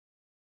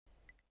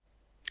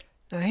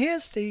Now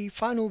here's the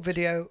final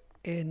video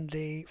in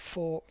the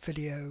 4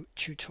 video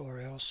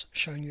tutorials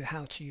showing you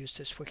how to use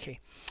this wiki.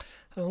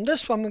 And on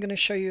this one we're going to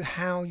show you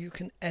how you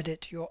can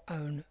edit your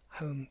own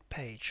home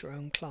page, your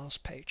own class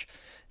page.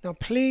 Now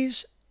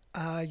please,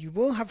 you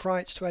will have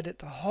rights to edit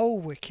the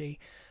whole wiki,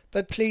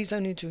 but please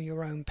only do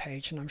your own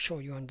page, and I'm sure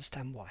you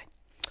understand why.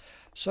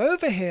 So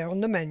over here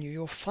on the menu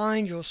you'll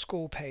find your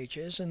school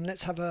pages, and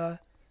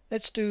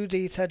let's do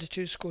the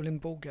 32 school in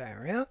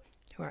Bulgaria,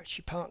 who are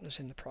actually partners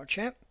in the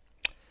project.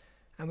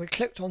 And we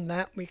clicked on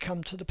that, we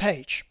come to the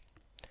page.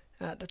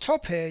 At the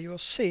top here you'll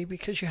see,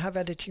 because you have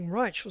editing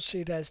rights, you'll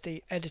see there's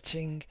the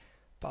editing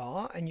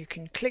bar, and you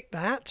can click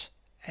that,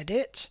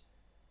 edit,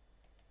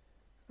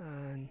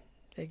 and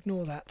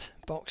ignore that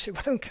box,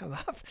 it won't come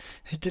up.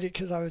 I did it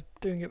because I was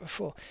doing it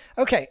before.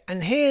 Okay,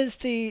 and here's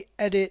the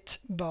edit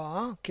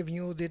bar giving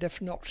you all the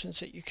different options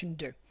that you can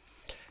do.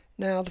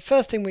 Now the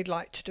first thing we'd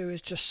like to do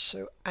is just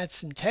add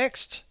some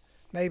text,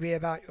 maybe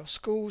about your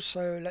school.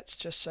 So let's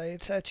just say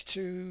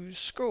 32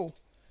 school.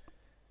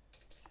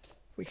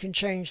 We can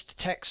change the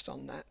text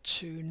on that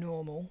to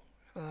normal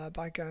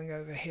by going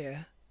over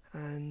here,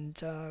 and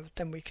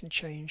then we can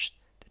change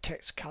the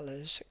text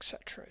colors,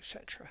 etc.,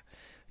 etc.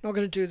 Not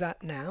going to do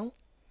that now,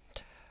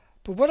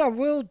 but what I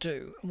will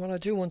do, and what I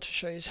do want to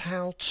show you, is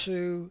how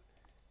to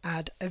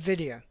add a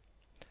video.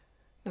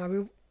 Now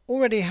we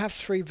already have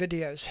 3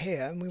 videos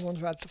here and we want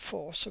to add the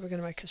 4th, so we're going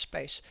to make a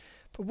space.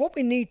 But what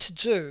we need to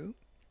do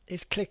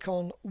is click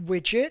on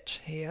widget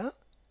here,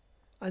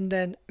 and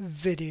then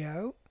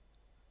video,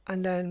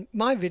 and then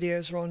my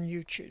videos are on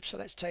YouTube, so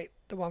let's take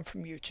the one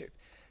from YouTube.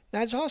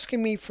 Now it's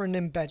asking me for an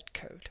embed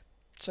code.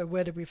 So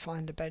where do we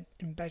find the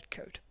embed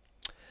code?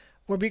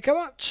 Well, we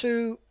go up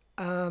to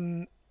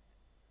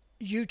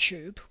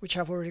YouTube, which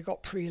I've already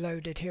got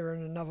preloaded here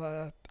in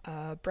another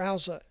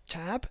browser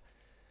tab,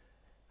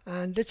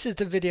 and this is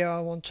the video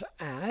I want to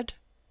add.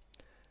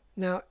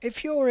 Now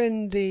if you're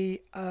in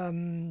the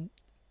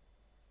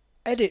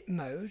edit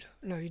mode,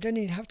 no, you don't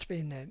even have to be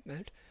in the edit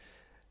mode,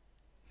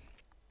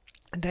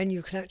 and then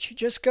you can actually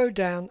just go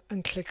down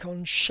and click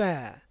on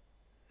share.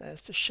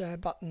 There's the share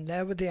button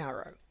there with the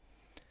arrow.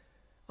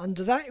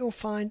 Under that you'll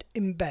find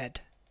embed.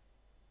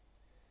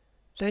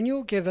 Then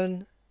you're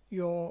given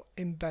your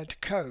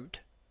embed code.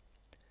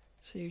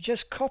 So you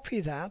just copy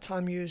that.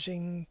 I'm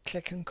using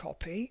click and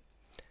copy,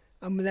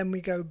 and then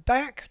we go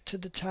back to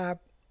the tab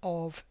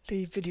of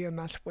the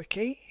vidumath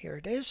wiki. Here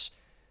it is,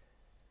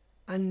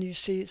 and you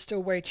see it's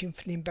still waiting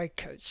for the embed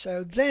code.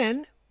 So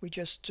then we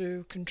just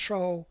do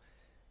control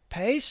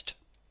paste,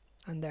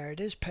 and there it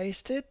is,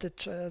 pasted,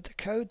 the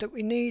code that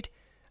we need,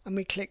 and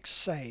we click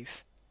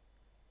save.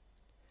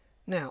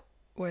 Now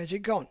where's it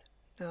gone?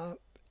 Now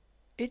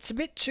it's a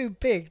bit too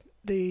big.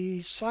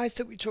 The size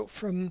that we took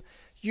from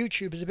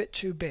YouTube is a bit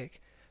too big,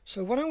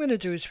 so what I'm going to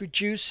do is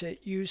reduce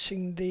it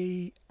using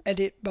the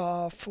edit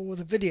bar for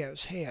the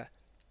videos here.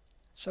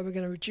 So we're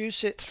going to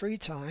reduce it 3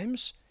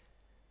 times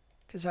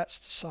because that's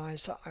the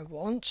size that I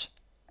want,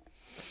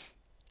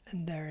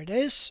 and there it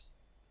is.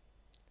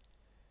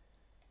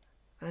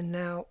 And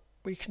now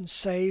we can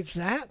save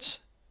that.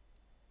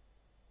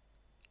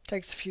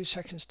 Takes a few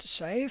seconds to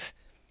save,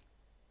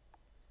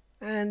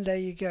 and there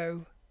you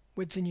go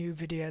with the new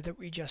video that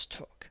we just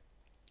took,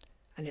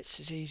 and it's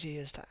as easy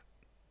as that.